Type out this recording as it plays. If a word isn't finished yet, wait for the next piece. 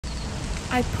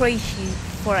I praise you,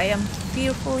 for I am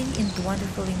fearfully and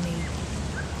wonderfully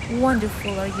made.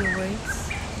 Wonderful are your works.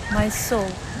 My soul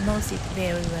knows it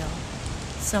very well.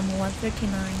 Psalm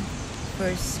 139,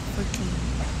 verse 14.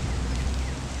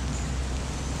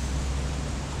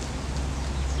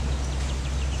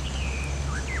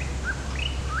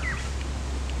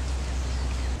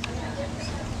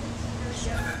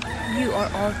 You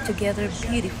are altogether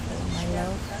beautiful, my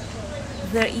love.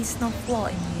 There is no flaw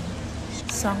in you.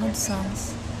 Song of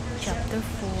Songs, chapter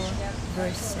 4,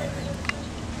 verse 7.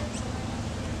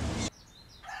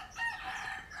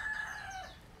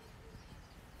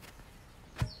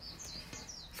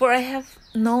 For I have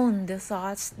known the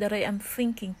thoughts that I am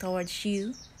thinking towards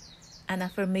you, an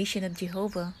affirmation of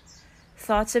Jehovah,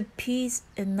 thoughts of peace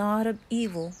and not of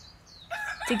evil,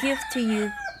 to give to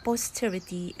you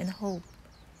posterity and hope.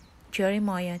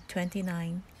 Jeremiah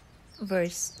 29,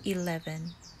 verse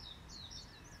 11.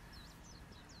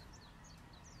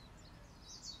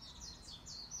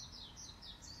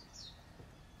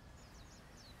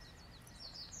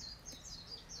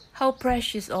 How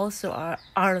precious also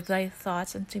are thy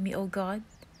thoughts unto me, O God!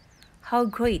 How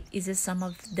great is the sum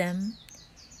of them!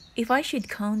 If I should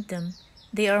count them,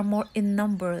 they are more in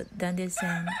number than the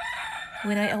sand.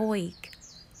 When I awake,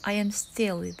 I am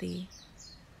still with thee.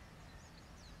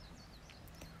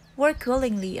 Work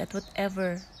willingly at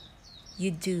whatever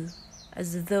you do,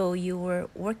 as though you were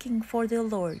working for the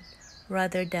Lord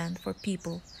rather than for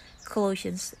people.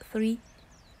 Colossians 3,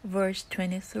 verse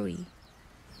 23.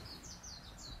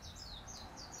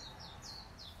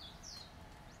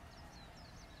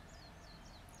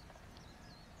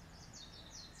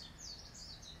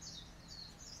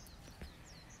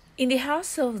 In the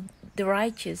house of the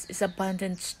righteous is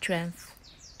abundant strength,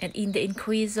 and in the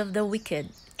increase of the wicked,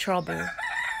 trouble.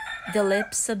 The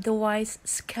lips of the wise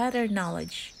scatter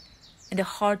knowledge, and the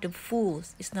heart of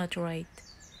fools is not right.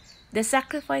 The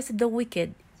sacrifice of the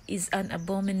wicked is an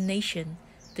abomination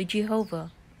to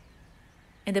Jehovah,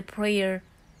 and the prayer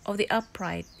of the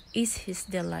upright is his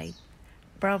delight.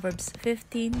 Proverbs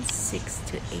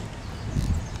 15:6-8.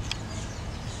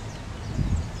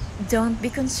 Don't be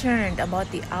concerned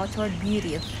about the outward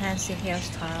beauty of fancy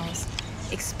hairstyles,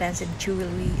 expensive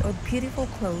jewelry, or beautiful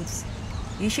clothes.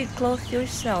 You should clothe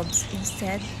yourselves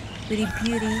instead with the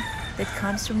beauty that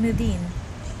comes from within,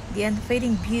 the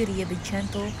unfading beauty of a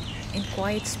gentle and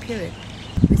quiet spirit,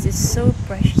 which is so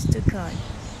precious to God.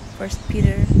 1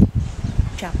 Peter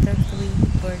chapter 3,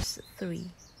 verse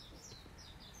 3.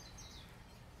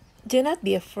 Do not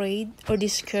be afraid or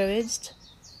discouraged,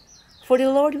 for the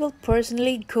Lord will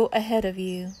personally go ahead of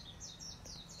you.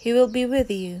 He will be with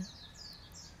you.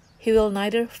 He will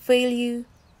neither fail you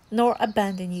nor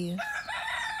abandon you.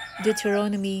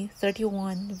 Deuteronomy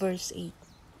 31, verse 8.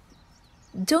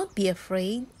 Don't be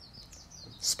afraid.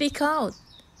 Speak out.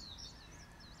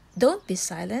 Don't be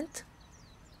silent.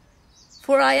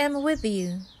 For I am with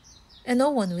you, and no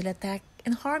one will attack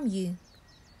and harm you.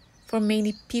 For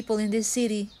many people in this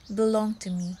city belong to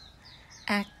me.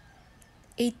 Acts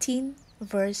 18,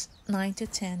 verse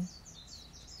 9-10.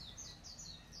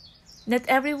 Not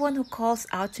everyone who calls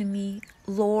out to me,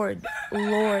 Lord,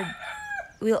 Lord,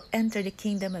 will enter the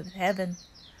kingdom of heaven.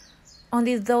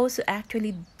 Only those who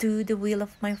actually do the will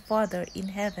of my Father in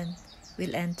heaven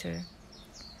will enter.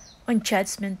 On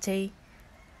Judgment Day,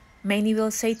 many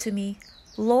will say to me,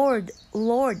 Lord,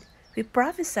 Lord, we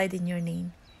prophesied in your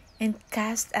name, and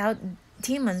cast out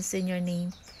demons in your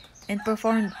name, and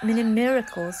performed many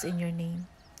miracles in your name.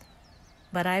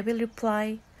 But I will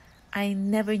reply, I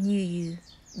never knew you.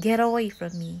 Get away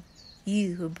from me,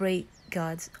 you who break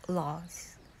God's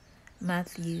laws.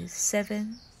 Matthew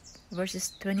 7,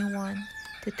 verses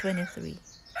 21-23.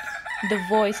 The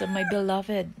voice of my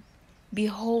beloved,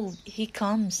 behold, he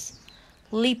comes,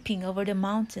 leaping over the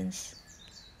mountains,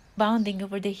 bounding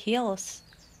over the hills.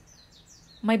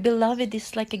 My beloved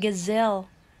is like a gazelle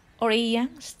or a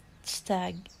young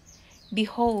stag.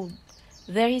 Behold,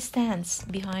 there he stands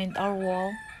behind our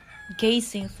wall,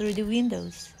 gazing through the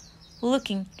windows,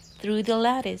 looking through the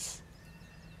lattice.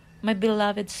 My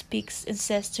beloved speaks and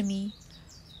says to me,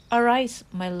 Arise,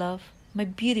 my love, my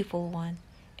beautiful one,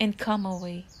 and come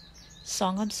away.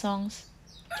 Song of Songs,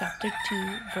 chapter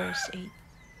 2, verse 8.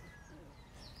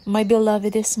 My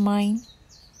beloved is mine,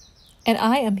 and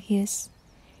I am his.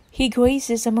 He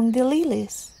grazes among the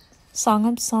lilies. Song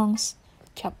of Songs,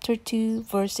 chapter 2,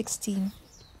 verse 16.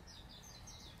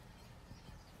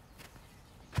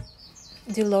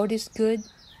 The Lord is good,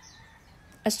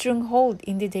 a stronghold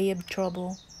in the day of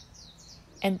trouble,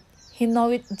 and he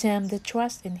knoweth them that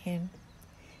trust in him.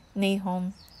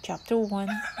 Nahum chapter 1,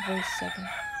 verse 7.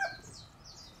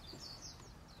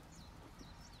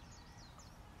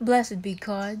 Blessed be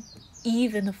God,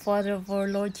 even the Father of our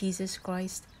Lord Jesus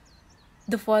Christ,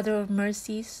 the Father of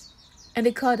mercies, and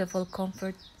the God of all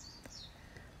comfort,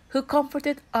 who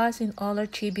comforted us in all our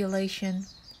tribulation,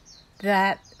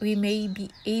 that we may be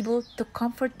able to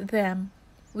comfort them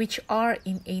which are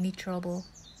in any trouble,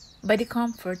 by the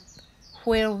comfort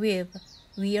wherewith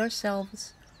we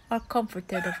ourselves are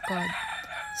comforted of God.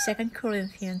 2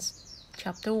 Corinthians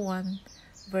chapter 1,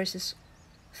 verses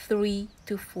 3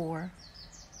 to 4.